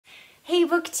Hey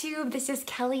Booktube, this is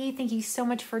Kelly. Thank you so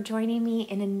much for joining me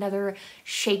in another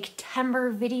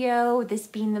Shaketember video, this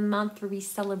being the month where we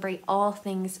celebrate all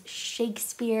things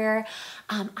Shakespeare.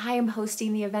 I am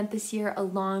hosting the event this year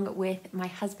along with my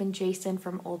husband Jason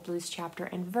from Old Blues Chapter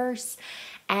and Verse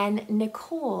and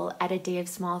Nicole at A Day of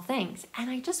Small Things. And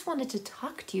I just wanted to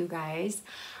talk to you guys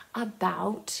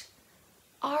about,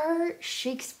 are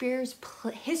Shakespeare's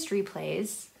history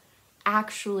plays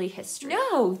actually history?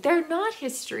 No, they're not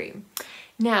history.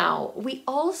 Now, we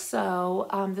also,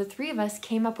 the three of us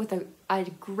came up with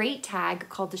a great tag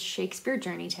called the Shakespeare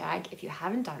Journey tag. If you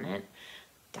haven't done it,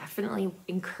 definitely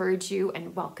encourage you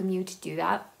and welcome you to do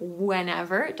that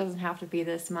whenever. It doesn't have to be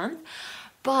this month.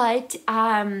 But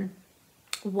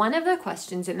one of the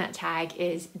questions in that tag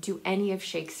is, do any of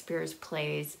Shakespeare's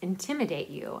plays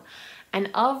intimidate you? And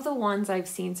of the ones I've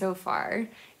seen so far,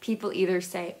 people either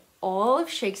say, all of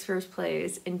Shakespeare's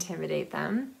plays intimidate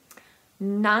them,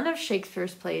 none of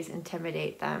Shakespeare's plays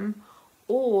intimidate them,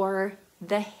 or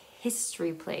the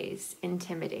history plays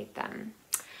intimidate them.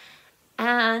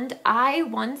 And I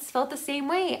once felt the same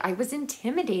way. I was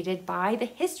intimidated by the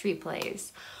history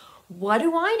plays. What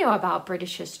do I know about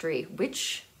British history?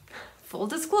 Which, full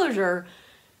disclosure,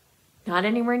 not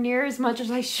anywhere near as much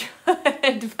as I should,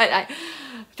 but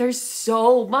there's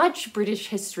so much British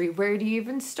history. Where do you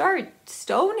even start?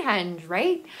 Stonehenge,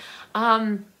 right?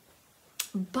 But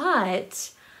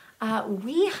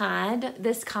we had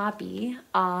this copy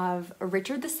of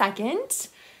Richard II,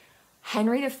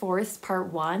 Henry IV,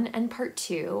 Part 1 and Part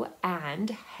 2, and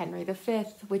Henry V,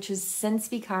 which has since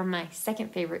become my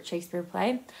second favorite Shakespeare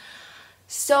play.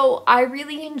 So I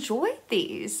really enjoyed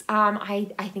these. I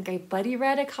think I buddy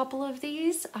read a couple of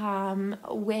these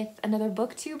with another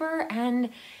booktuber, and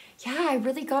yeah, I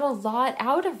really got a lot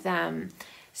out of them.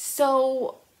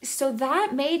 So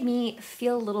that made me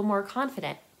feel a little more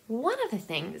confident. One of the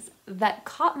things that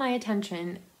caught my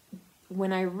attention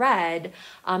when I read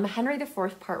Henry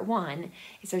IV Part 1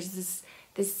 is there's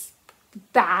this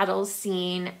battle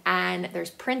scene, and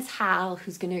there's Prince Hal,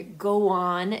 who's gonna go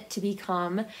on to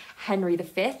become Henry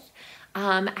V,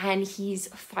 and he's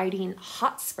fighting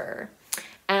Hotspur.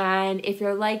 And if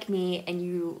you're like me and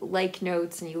you like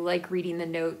notes and you like reading the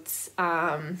notes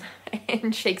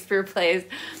in Shakespeare plays,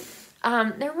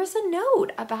 there was a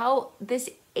note about this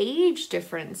age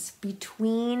difference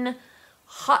between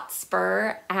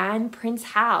Hotspur and Prince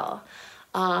Hal.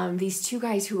 These two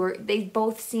guys they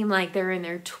both seem like they're in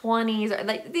their 20s, or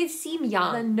like they seem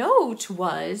young. The note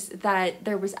was that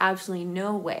there was absolutely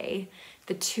no way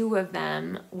the two of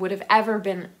them would have ever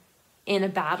been in a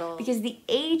battle because the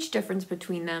age difference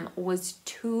between them was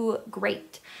too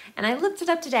great. And I looked it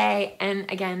up today,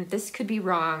 and again, this could be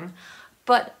wrong,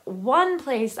 but one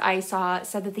place I saw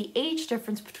said that the age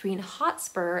difference between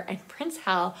Hotspur and Prince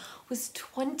Hal was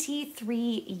 23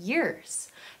 years.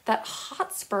 That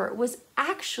Hotspur was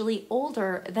actually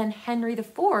older than Henry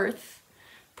IV,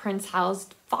 Prince Hal's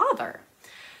father.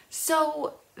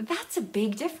 So that's a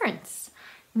big difference.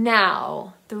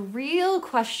 Now, the real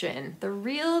question, the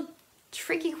real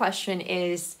tricky question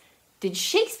is, did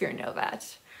Shakespeare know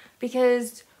that?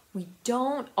 Because we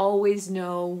don't always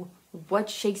know what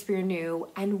Shakespeare knew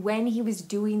and when he was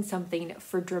doing something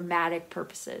for dramatic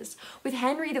purposes. With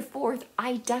Henry IV,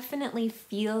 I definitely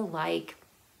feel like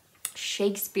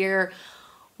Shakespeare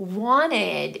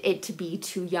wanted it to be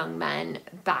two young men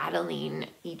battling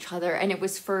each other, and it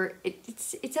was for,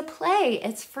 it's a play,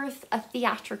 it's for a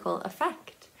theatrical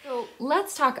effect. So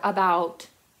let's talk about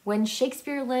when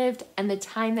Shakespeare lived and the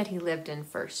time that he lived in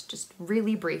first, just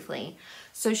really briefly.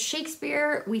 So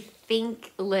Shakespeare, we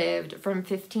think, lived from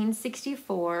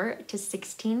 1564 to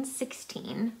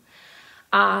 1616.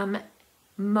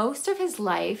 Most of his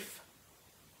life,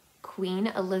 Queen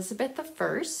Elizabeth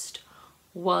I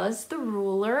was the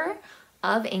ruler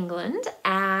of England,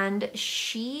 and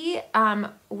she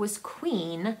was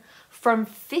queen from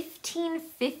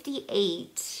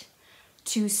 1558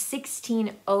 to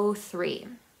 1603.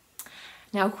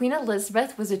 Now, Queen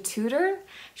Elizabeth was a Tudor.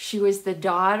 She was the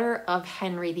daughter of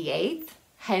Henry VIII.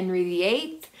 Henry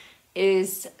VIII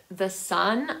is the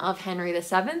son of Henry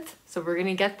VII, so we're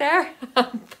gonna get there.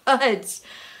 but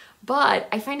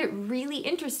I find it really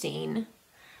interesting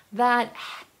that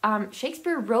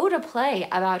Shakespeare wrote a play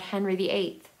about Henry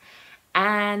VIII,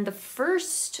 and the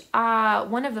first,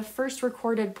 one of the first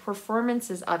recorded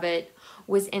performances of it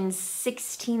was in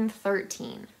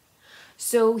 1613.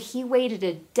 So he waited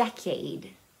a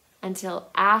decade until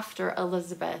after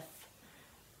Elizabeth,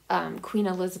 Queen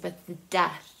Elizabeth's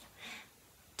death,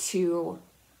 to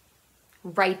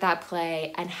write that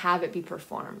play and have it be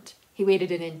performed. He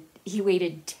waited he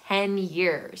waited 10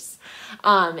 years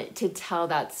to tell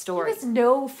that story. He was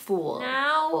no fool.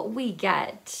 Now we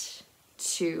get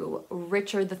to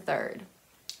Richard III,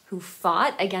 who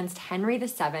fought against Henry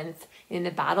VII in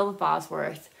the Battle of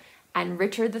Bosworth, and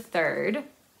Richard III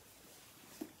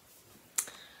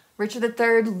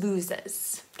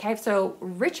loses. Okay, so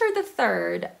Richard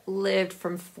III lived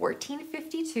from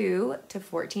 1452 to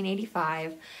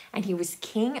 1485, and he was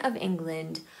King of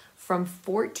England from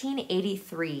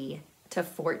 1483 to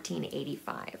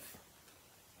 1485.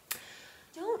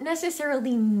 Don't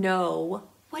necessarily know,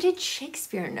 what did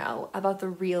Shakespeare know about the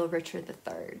real Richard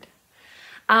III?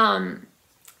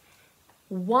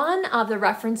 One of the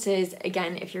references,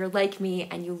 again, if you're like me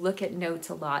and you look at notes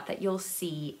a lot, that you'll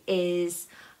see is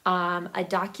a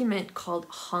document called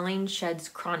Holinshed's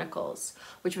Chronicles,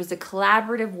 which was a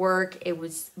collaborative work. It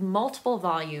was multiple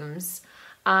volumes,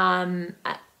 and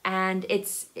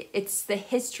it's the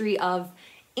history of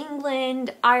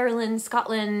England, Ireland,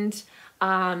 Scotland,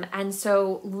 and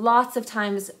so lots of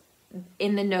times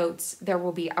in the notes there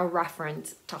will be a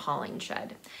reference to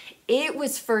Holinshed. It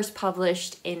was first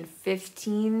published in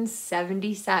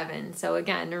 1577. So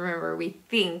again, remember, we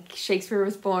think Shakespeare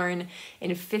was born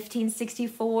in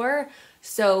 1564,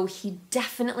 so he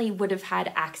definitely would have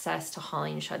had access to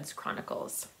Holinshed's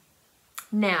Chronicles.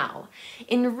 Now,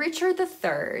 in Richard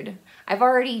III, I've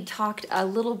already talked a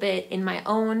little bit in my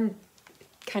own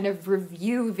kind of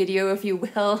review video, if you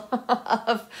will,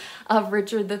 of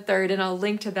Richard III, and I'll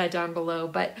link to that down below.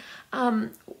 But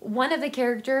one of the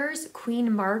characters,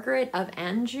 Queen Margaret of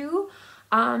Anjou,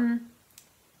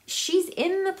 she's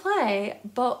in the play,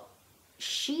 but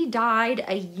she died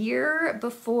a year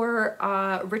before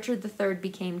Richard III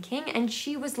became king, and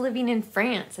she was living in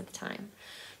France at the time.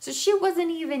 So she wasn't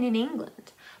even in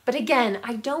England. But again,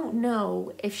 I don't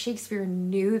know if Shakespeare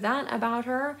knew that about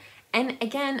her. And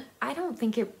again, I don't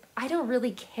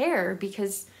really care,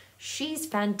 because she's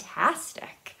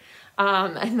fantastic.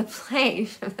 And the play,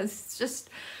 it's just,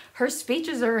 her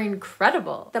speeches are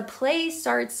incredible. The play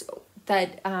starts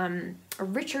that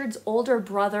Richard's older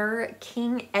brother,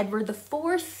 King Edward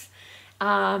IV,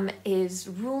 is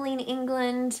ruling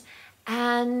England,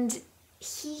 and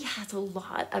he has a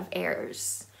lot of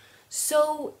heirs.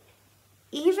 So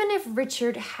even if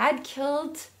Richard had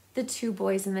killed the two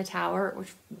boys in the tower,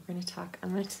 which I'm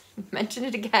going to mention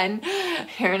it again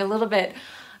here in a little bit.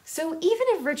 So even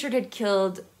if Richard had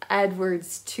killed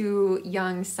Edward's two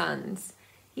young sons,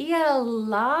 he had a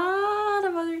lot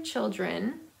of other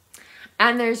children.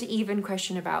 And there's even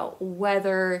question about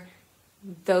whether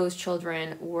those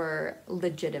children were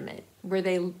legitimate. Were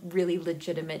they really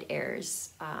legitimate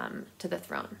heirs to the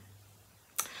throne?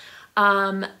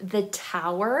 The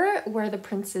tower where the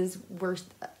princes were,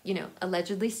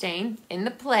 allegedly staying in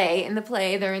the play,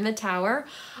 they're in the tower.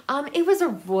 It was a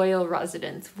royal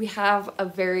residence. We have a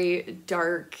very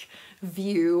dark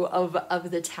view of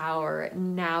the tower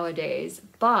nowadays,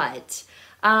 but,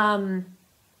 yeah,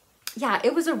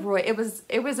 it was a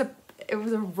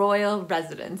royal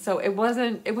residence. So it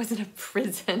wasn't a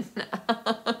prison.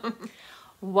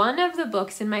 One of the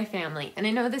books in my family, and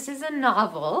I know this is a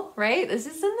novel, right? This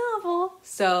is a novel,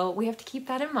 so we have to keep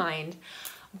that in mind.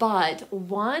 But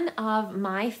one of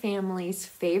my family's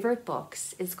favorite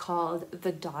books is called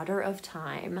The Daughter of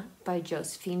Time by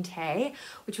Josephine Tey,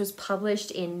 which was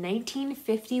published in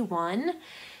 1951.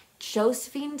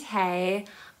 Josephine Tey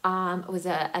was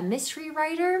a mystery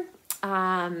writer,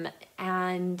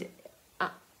 and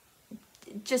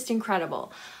just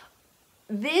incredible.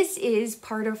 This is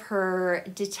part of her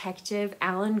Detective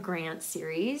Alan Grant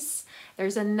series.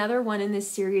 There's another one in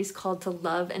this series called To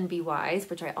Love and Be Wise,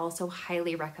 which I also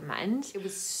highly recommend. It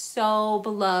was so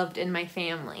beloved in my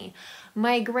family.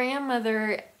 My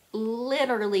grandmother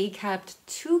literally kept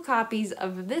 2 copies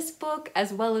of this book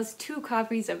as well as 2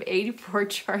 copies of 84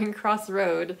 Charing Cross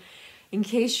Road. In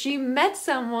case she met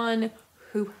someone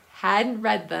who hadn't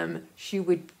read them, she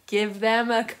would give them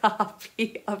a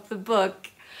copy of the book.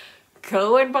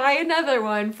 Go and buy another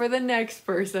one for the next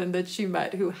person that she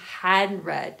met who hadn't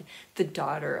read The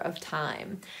Daughter of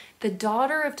Time. The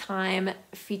Daughter of Time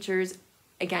features,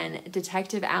 again,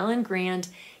 Detective Alan Grant.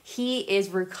 He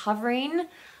is recovering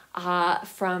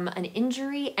from an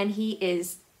injury, and he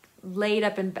is laid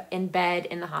up in bed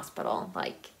in the hospital.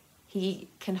 Like, he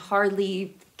can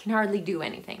hardly do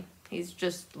anything. He's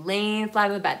just laying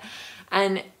flat on the bed.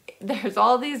 And there's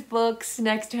all these books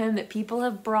next to him that people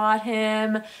have brought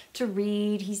him to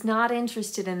read. He's not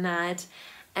interested in that.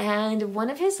 And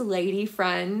one of his lady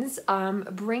friends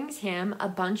brings him a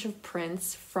bunch of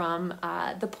prints from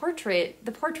the portrait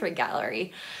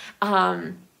gallery.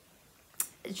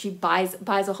 She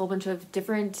buys a whole bunch of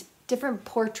different different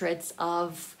portraits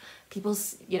of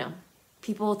people's, you know,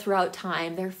 people throughout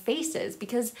time, their faces,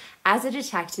 because as a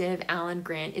detective, Alan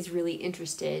Grant is really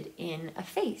interested in a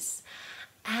face.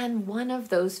 And one of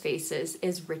those faces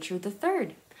is Richard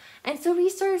III. And so he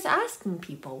starts asking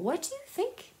people, what do you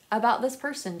think about this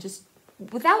person? Just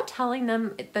without telling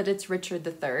them that it's Richard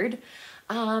III.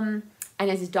 And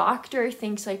his doctor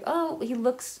thinks like, oh, he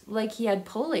looks like he had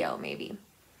polio maybe.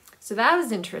 So that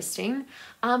was interesting.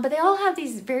 But they all have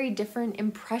these very different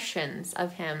impressions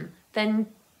of him than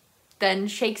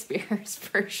Shakespeare's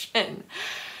version.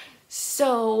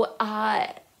 So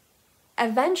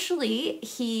eventually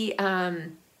he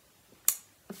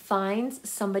finds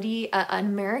somebody, an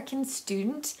American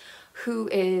student who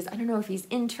is, I don't know if he's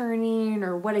interning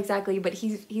or what exactly, but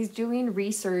he's doing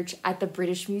research at the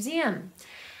British Museum.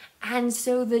 And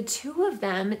so the two of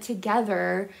them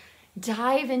together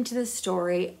dive into the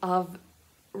story of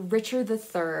Richard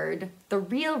III, the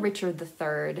real Richard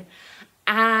III,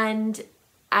 and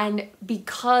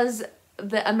because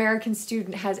the American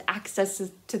student has access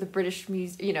to the British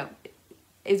Museum, you know,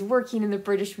 is working in the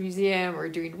British Museum or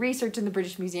doing research in the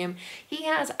British Museum, he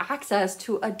has access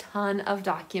to a ton of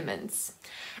documents.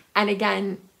 And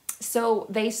again, so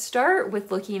they start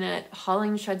with looking at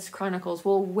Holinshed's chronicles.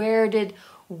 Well, where did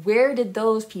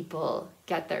those people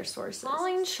get their sources?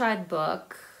 Holinshed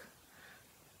book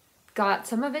got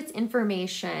some of its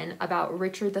information about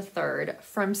Richard III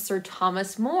from Sir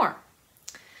Thomas More.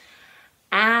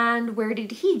 And where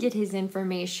did he get his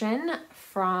information?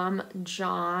 From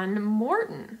John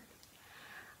Morton.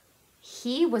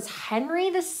 He was Henry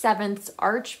VII's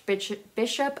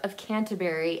Archbishop of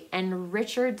Canterbury and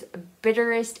Richard's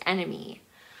bitterest enemy.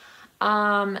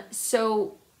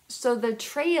 So the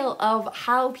trail of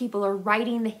how people are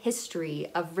writing the history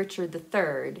of Richard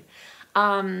III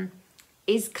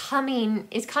is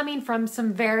coming from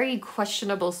some very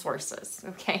questionable sources,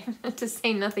 okay? To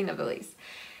say nothing of the least.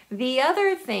 The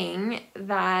other thing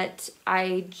that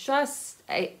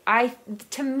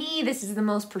to me, this is the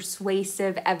most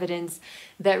persuasive evidence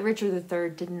that Richard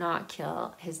III did not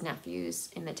kill his nephews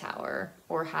in the Tower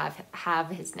or have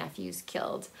his nephews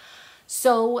killed.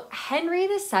 So Henry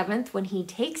VII, when he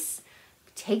takes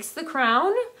the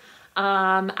crown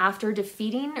after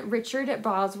defeating Richard at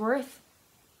Bosworth,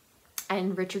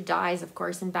 and Richard dies, of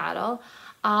course, in battle,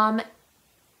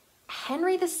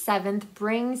 Henry VII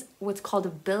brings what's called a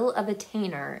Bill of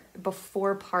Attainder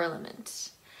before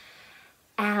Parliament.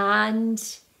 And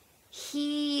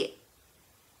he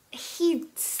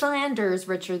slanders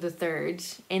Richard III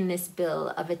in this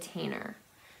Bill of Attainder.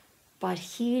 But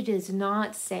he does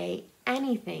not say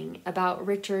anything about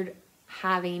Richard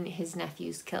having his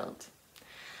nephews killed.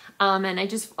 And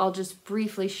I'll just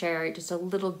briefly share just a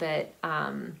little bit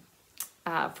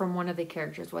from one of the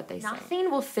characters, what they say. Nothing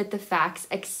will fit the facts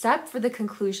except for the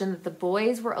conclusion that the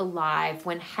boys were alive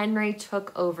when Henry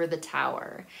took over the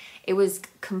Tower. It was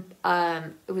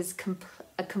a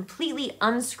completely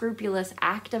unscrupulous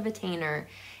act of attainder.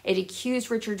 It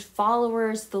accused Richard's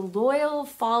followers, the loyal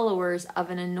followers of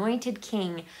an anointed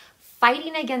king,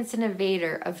 fighting against an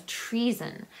invader, of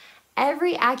treason.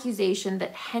 Every accusation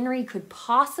that Henry could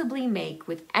possibly make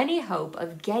with any hope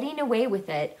of getting away with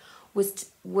it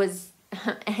was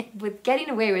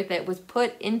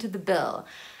put into the bill.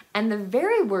 And the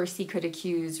very worst he could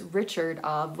accuse Richard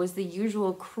of was the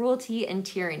usual cruelty and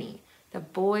tyranny. The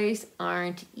boys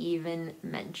aren't even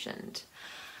mentioned.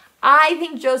 I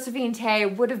think Josephine Tay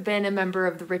would have been a member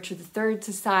of the Richard III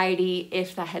Society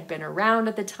if that had been around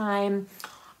at the time.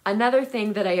 Another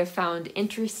thing that I have found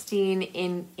interesting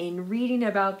in reading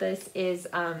about this is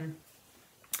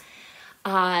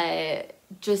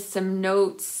just some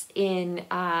notes in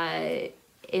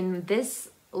this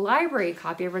library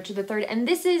copy of Richard III. And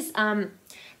this is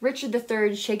Richard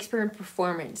III, Shakespeare in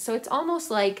Performance. So it's almost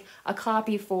like a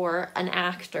copy for an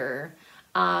actor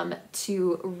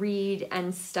to read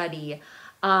and study.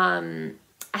 And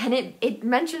it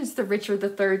mentions the Richard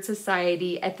III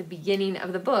Society at the beginning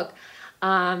of the book.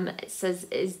 It says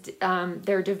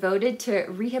they're devoted to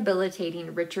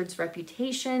rehabilitating Richard's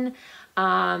reputation,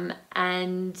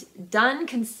 and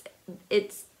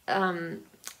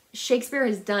Shakespeare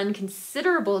has done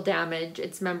considerable damage,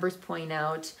 its members point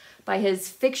out, by his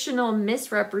fictional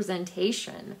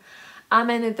misrepresentation.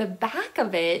 And at the back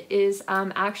of it is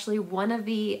actually one of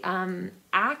the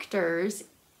actors,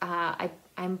 I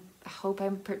hope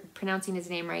I'm pronouncing his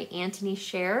name right, Anthony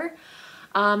Sher.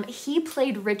 He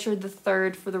played Richard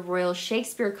III for the Royal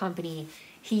Shakespeare Company.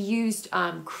 He used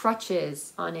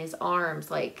crutches on his arms,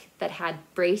 like that had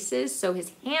braces, so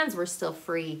his hands were still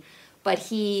free, but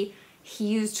he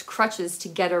used crutches to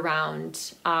get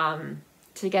around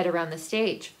the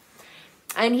stage.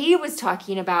 And he was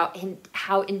talking about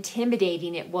how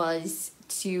intimidating it was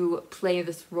to play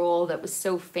this role that was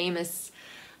so famous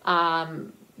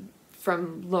from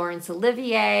Laurence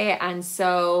Olivier. And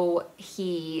so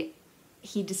he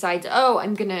decides, oh,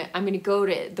 I'm gonna go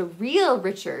to the real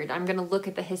Richard. I'm gonna look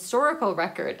at the historical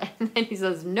record. And then he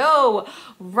says, no,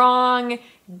 wrong,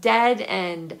 dead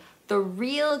end. The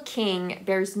real king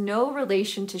bears no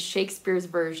relation to Shakespeare's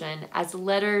version, as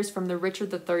letters from the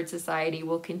Richard III Society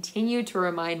will continue to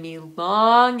remind me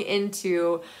long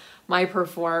into my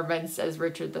performance as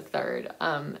Richard III.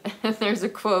 And there's a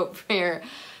quote here.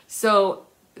 So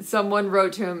someone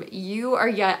wrote to him, you are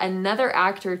yet another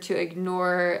actor to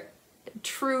ignore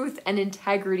truth and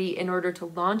integrity in order to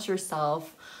launch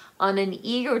yourself on an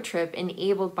ego trip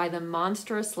enabled by the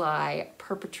monstrous lie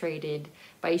perpetrated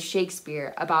by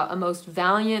Shakespeare about a most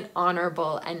valiant,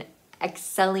 honorable, and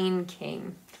excelling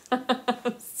king.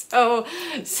 So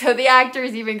the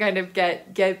actors even kind of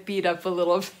get beat up a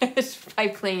little bit by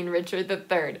playing Richard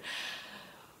III.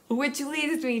 Which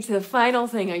leads me to the final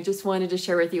thing I just wanted to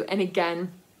share with you. And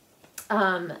again,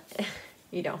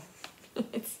 you know,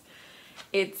 it's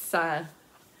a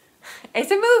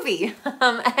movie,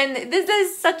 and this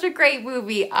is such a great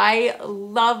movie. I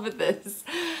love this.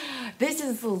 This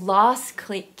is The Lost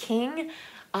King,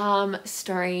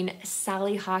 starring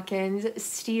Sally Hawkins.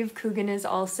 Steve Coogan is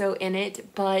also in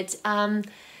it, but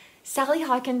Sally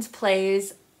Hawkins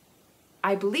plays,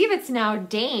 I believe it's now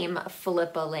Dame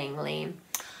Philippa Langley,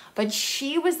 but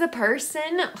she was the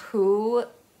person who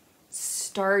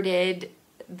started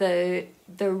the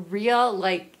real,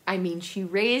 like, I mean, she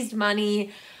raised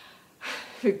money,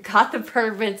 got the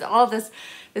permits, all this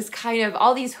kind of,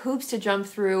 all these hoops to jump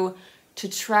through to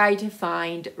try to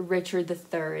find Richard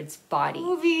III's body.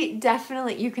 Movie,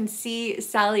 definitely, you can see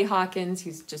Sally Hawkins,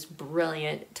 who's just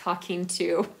brilliant, talking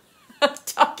to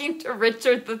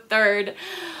Richard III,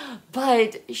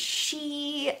 but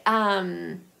she,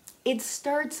 it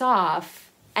starts off,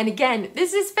 and again,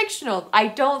 this is fictional. I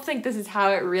don't think this is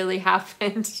how it really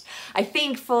happened. I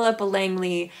think Philippa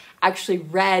Langley actually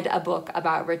read a book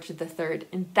about Richard III,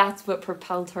 and that's what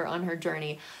propelled her on her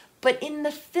journey. But in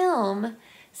the film,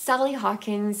 Sally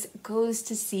Hawkins goes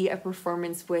to see a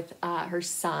performance with her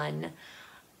son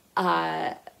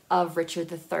of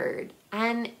Richard III.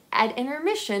 And at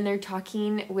intermission, they're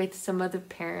talking with some of the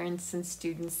parents and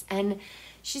students, and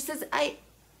she says, I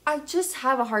just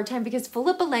have a hard time because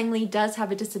Philippa Langley does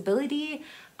have a disability.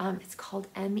 It's called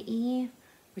ME,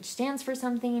 which stands for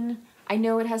something. I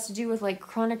know it has to do with like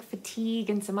chronic fatigue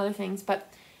and some other things,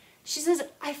 but she says,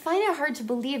 I find it hard to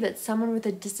believe that someone with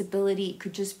a disability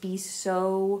could just be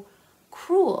so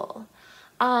cruel.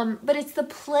 But it's the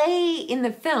play in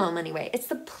the film, anyway. It's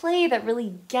the play that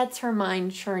really gets her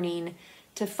mind churning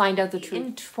to find out the truth.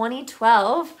 In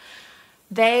 2012,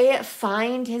 they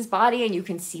find his body, and you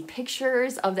can see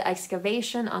pictures of the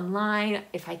excavation online.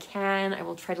 If I can, I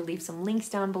will try to leave some links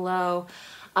down below.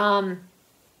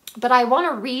 But I want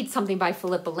to read something by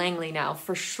Philippa Langley now,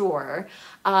 for sure,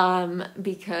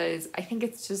 because I think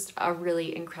it's just a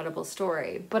really incredible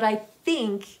story. But I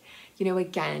think, you know,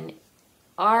 again,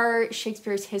 are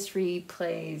Shakespeare's history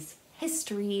plays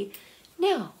history?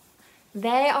 No.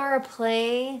 They are a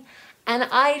play, and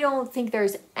I don't think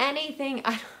there's anything,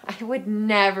 I would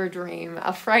never dream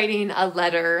of writing a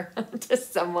letter to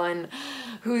someone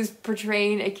who's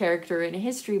portraying a character in a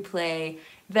history play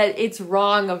that it's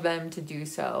wrong of them to do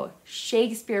so.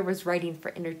 Shakespeare was writing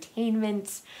for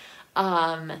entertainment,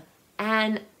 and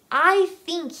I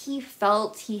think he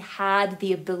felt he had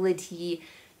the ability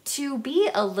to be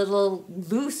a little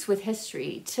loose with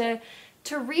history,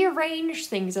 to rearrange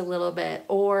things a little bit,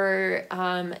 or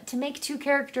to make two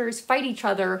characters fight each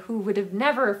other who would have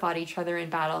never fought each other in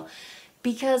battle,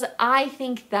 because I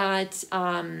think that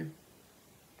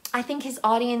I think his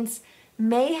audience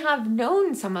may have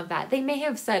known some of that. They may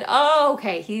have said, oh,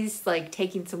 okay, he's like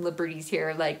taking some liberties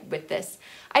here, like with this.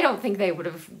 I don't think they would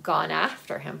have gone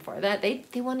after him for that.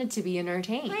 They wanted to be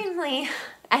entertained. Finally,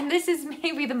 and this is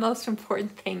maybe the most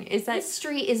important thing, is that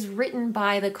history is written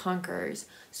by the conquerors.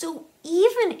 So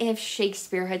even if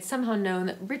Shakespeare had somehow known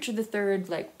that Richard III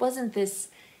like wasn't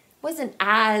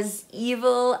as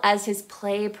evil as his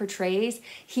play portrays,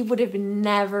 he would have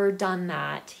never done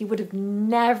that. He would have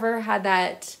never had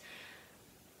that.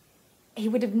 He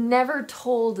would have never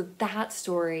told that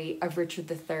story of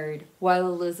Richard III while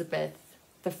Elizabeth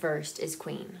I is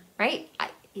queen, right?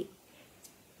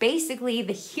 Basically,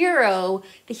 the hero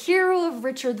of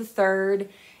Richard III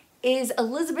is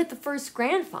Elizabeth I's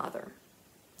grandfather.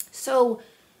 So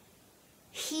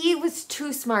he was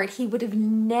too smart. He would have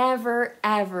never,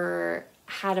 ever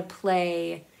had a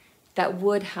play that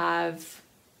would have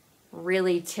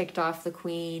really ticked off the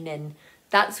queen and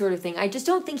that sort of thing. I just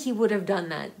don't think he would have done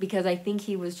that because I think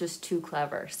he was just too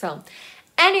clever. So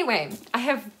anyway, I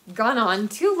have gone on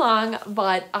too long,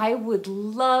 but I would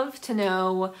love to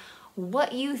know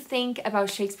what you think about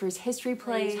Shakespeare's history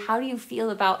plays. How do you feel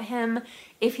about him?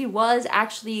 If he was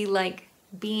actually like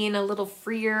being a little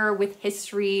freer with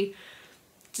history,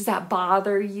 does that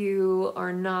bother you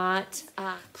or not?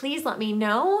 Please let me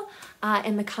know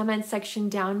in the comments section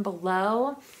down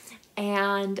below.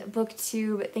 And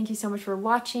Booktube, thank you so much for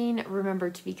watching. Remember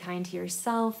to be kind to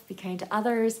yourself, be kind to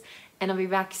others, and I'll be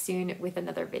back soon with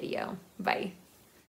another video. Bye.